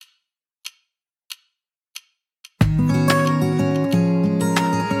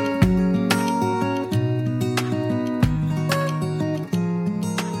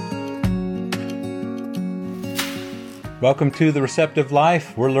Welcome to The Receptive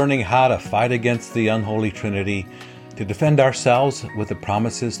Life. We're learning how to fight against the unholy Trinity, to defend ourselves with the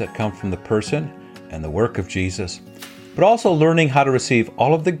promises that come from the person and the work of Jesus, but also learning how to receive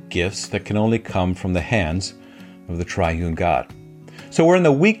all of the gifts that can only come from the hands of the triune God. So we're in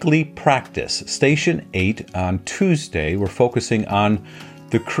the weekly practice, Station 8 on Tuesday. We're focusing on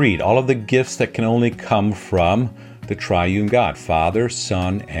the Creed, all of the gifts that can only come from the triune God, Father,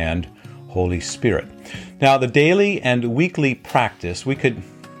 Son, and Holy Spirit. Now, the daily and weekly practice, we could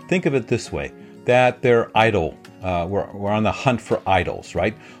think of it this way, that they're idol. We're on the hunt for idols,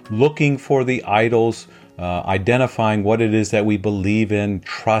 right? Looking for the idols, identifying what it is that we believe in,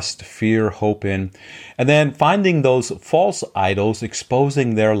 trust, fear, hope in, and then finding those false idols,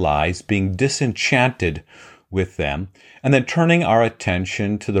 exposing their lies, being disenchanted with them, and then turning our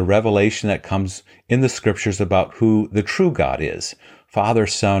attention to the revelation that comes in the Scriptures about who the true God is, Father,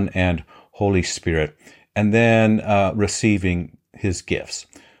 Son, and Holy Spirit, and then receiving His gifts.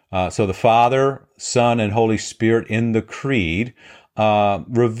 So the Father, Son, and Holy Spirit in the Creed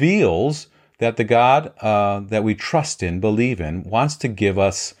reveals that the God that we trust in, believe in, wants to give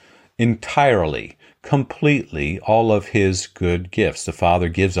us entirely, completely, all of His good gifts. The Father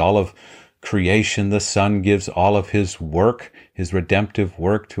gives all of creation, the Son gives all of His work, His redemptive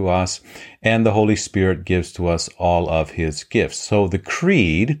work to us, and the Holy Spirit gives to us all of His gifts. So the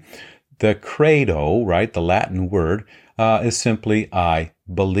Creed, the credo, right, the Latin word, is simply I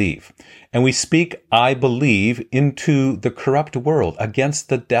believe. And we speak I believe into the corrupt world, against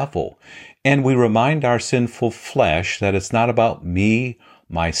the devil. And we remind our sinful flesh that it's not about me,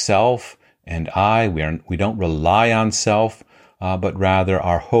 myself, and I. We don't rely on self, but rather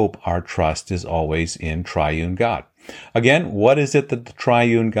our hope, our trust is always in triune God. Again, what is it that the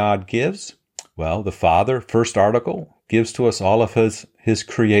triune God gives? Well, the Father, first article, gives to us all of His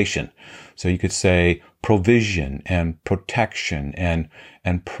creation. So you could say provision and protection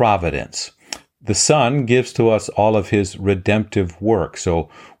and providence. The Son gives to us all of His redemptive work. So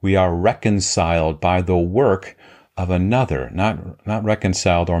we are reconciled by the work of another, not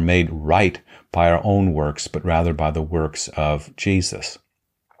reconciled or made right by our own works, but rather by the works of Jesus.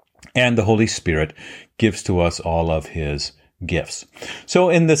 And the Holy Spirit gives to us all of His gifts. So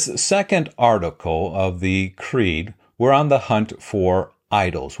in this second article of the Creed, we're on the hunt for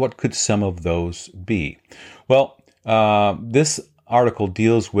idols. What could some of those be? Well, this article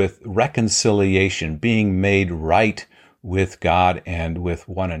deals with reconciliation, being made right with God and with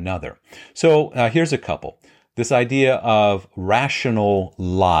one another. So here's a couple. This idea of rational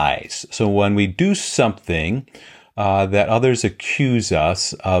lies. So when we do something that others accuse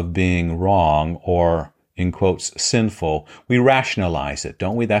us of being wrong or, in quotes, sinful, we rationalize it,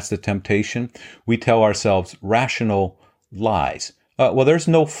 don't we? That's the temptation. We tell ourselves rational lies. Well, there's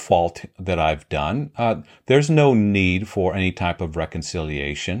no fault that I've done. There's no need for any type of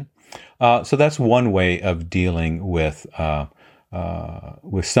reconciliation. So that's one way of dealing with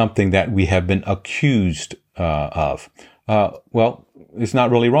something that we have been accused of. Well, it's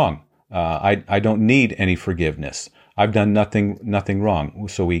not really wrong. I don't need any forgiveness. I've done nothing wrong.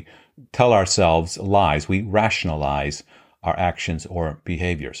 So we tell ourselves lies. We rationalize our actions or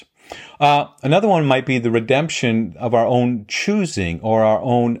behaviors. Another one might be the redemption of our own choosing or our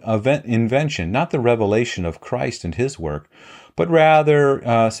own invention, not the revelation of Christ and His work, but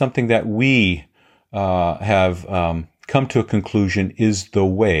rather something that we have come to a conclusion is the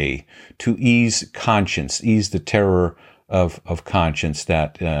way to ease conscience, ease the terror of conscience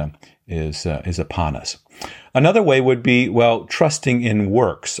that is upon us. Another way would be, trusting in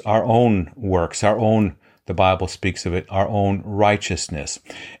works, our own, the Bible speaks of it, our own righteousness,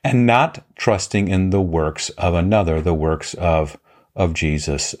 and not trusting in the works of another, the works of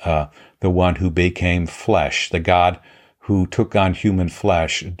Jesus, the one who became flesh, the God who took on human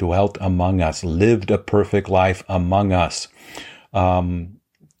flesh, dwelt among us, lived a perfect life among us,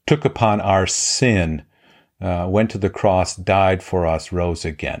 took upon our sin, went to the cross, died for us, rose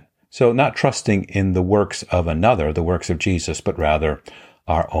again. So not trusting in the works of another, the works of Jesus, but rather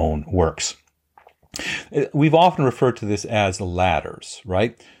our own works. We've often referred to this as ladders,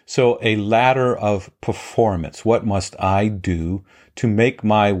 right? So a ladder of performance. What must I do to make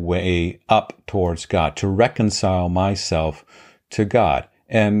my way up towards God, to reconcile myself to God?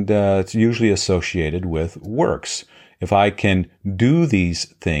 And it's usually associated with works. If I can do these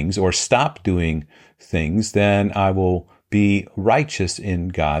things or stop doing things, then I will be righteous in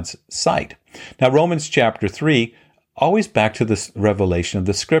God's sight. Now, Romans chapter 3, always back to this revelation of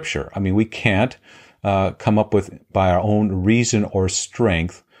the Scripture. I mean, we can't come up with, by our own reason or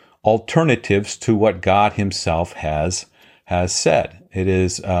strength, alternatives to what God Himself has said. It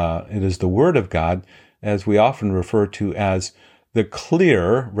is the Word of God as we often refer to as the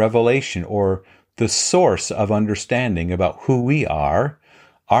clear revelation or the source of understanding about who we are,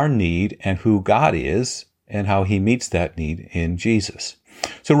 our need, and who God is, and how he meets that need in Jesus.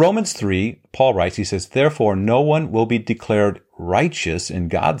 So Romans 3, Paul writes, he says, "Therefore no one will be declared righteous in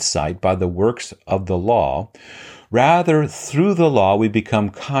God's sight by the works of the law. Rather, through the law we become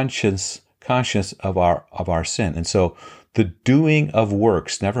conscious of our sin." And so the doing of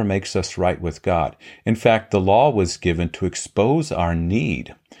works never makes us right with God. In fact, the law was given to expose our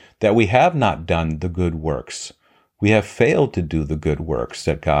need, that we have not done the good works. We have failed to do the good works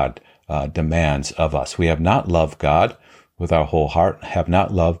that God demands of us. We have not loved God with our whole heart, have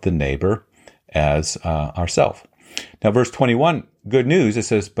not loved the neighbor as ourselves. Now, verse 21, good news, it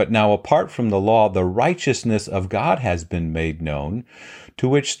says, "But now apart from the law, the righteousness of God has been made known, to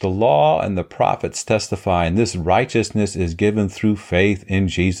which the law and the prophets testify, and this righteousness is given through faith in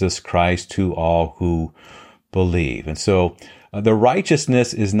Jesus Christ to all who believe." And so the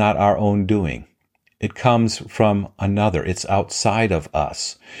righteousness is not our own doing. It comes from another. It's outside of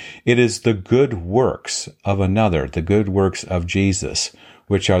us. It is the good works of another, the good works of Jesus,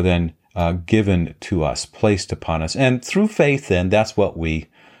 which are then given to us, placed upon us. And through faith, then, that's what we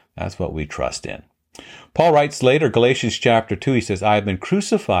trust in. Paul writes later, Galatians chapter 2, he says, "I have been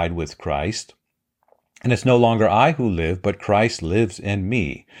crucified with Christ, and it's no longer I who live, but Christ lives in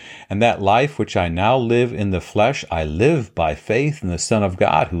me. And that life which I now live in the flesh, I live by faith in the Son of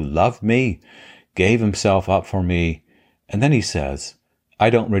God who loved me, gave himself up for me." And then he says, "I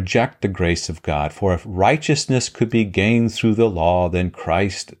don't reject the grace of God, for if righteousness could be gained through the law, then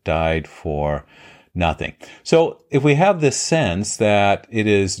Christ died for nothing." So if we have this sense that it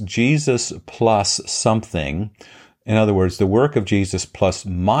is Jesus plus something, in other words, the work of Jesus plus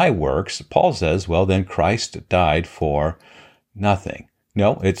my works, Paul says, well, then Christ died for nothing.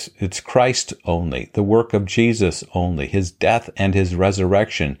 No, it's Christ only, the work of Jesus only, his death and his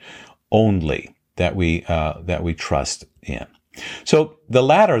resurrection only that we trust in. So the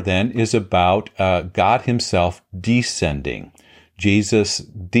latter then is about God himself descending, Jesus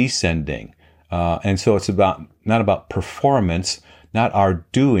descending. And so it's not about performance, not our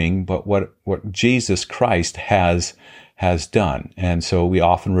doing, but what Jesus Christ has done. And so we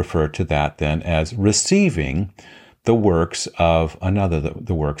often refer to that then as receiving the works of another,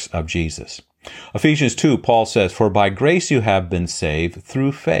 the works of Jesus. Ephesians 2, Paul says, "For by grace you have been saved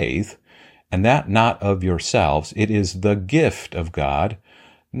through faith, and that not of yourselves. It is the gift of God,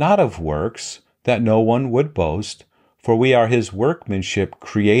 not of works, that no one would boast. For we are his workmanship,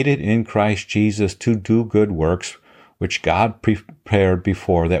 created in Christ Jesus to do good works, which God prepared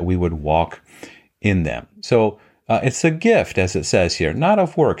before that we would walk in them." So it's a gift, as it says here, not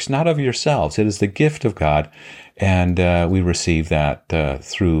of works, not of yourselves. It is the gift of God, and we receive that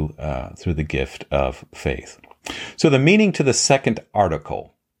through the gift of faith. So the meaning to the second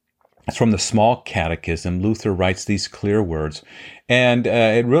article, it's from the Small Catechism. Luther writes these clear words, and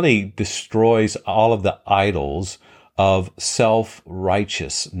it really destroys all of the idols of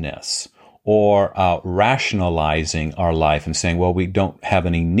self-righteousness or rationalizing our life and saying, well, we don't have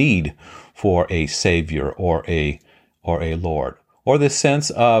any need for a Savior or a Lord, or the sense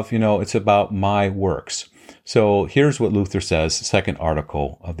of, it's about my works. So here's what Luther says, second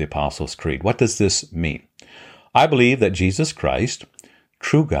article of the Apostles' Creed. What does this mean? "I believe that Jesus Christ,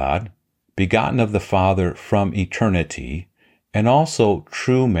 true God, begotten of the Father from eternity, and also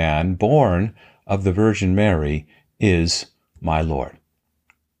true man, born of the Virgin Mary, is my Lord.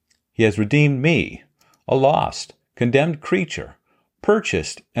 He has redeemed me, a lost, condemned creature,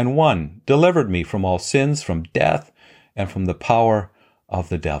 purchased and won, delivered me from all sins, from death, and from the power of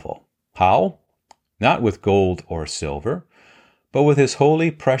the devil. How? Not with gold or silver, but with his holy,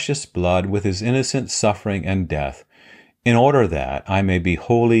 precious blood, with his innocent suffering and death, in order that I may be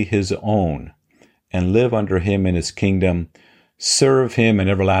wholly his own, and live under him in his kingdom, serve him in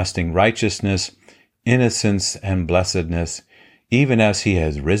everlasting righteousness, innocence, and blessedness, even as he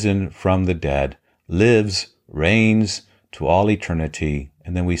has risen from the dead, lives, reigns to all eternity."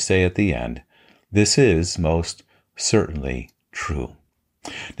 And then we say at the end, "This is most certainly true."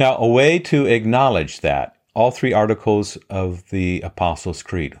 Now, a way to acknowledge that, all three articles of the Apostles'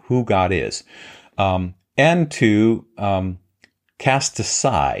 Creed, who God is, and to cast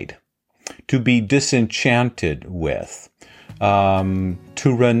aside, to be disenchanted with,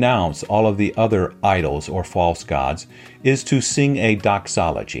 to renounce all of the other idols or false gods, is to sing a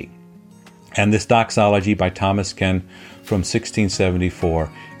doxology. And this doxology by Thomas Ken from 1674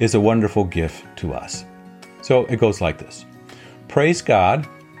 is a wonderful gift to us. So it goes like this. "Praise God,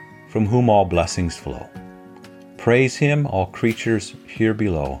 from whom all blessings flow. Praise him, all creatures here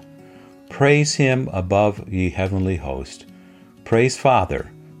below. Praise him above ye heavenly host. Praise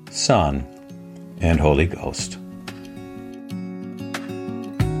Father, Son, and Holy Ghost.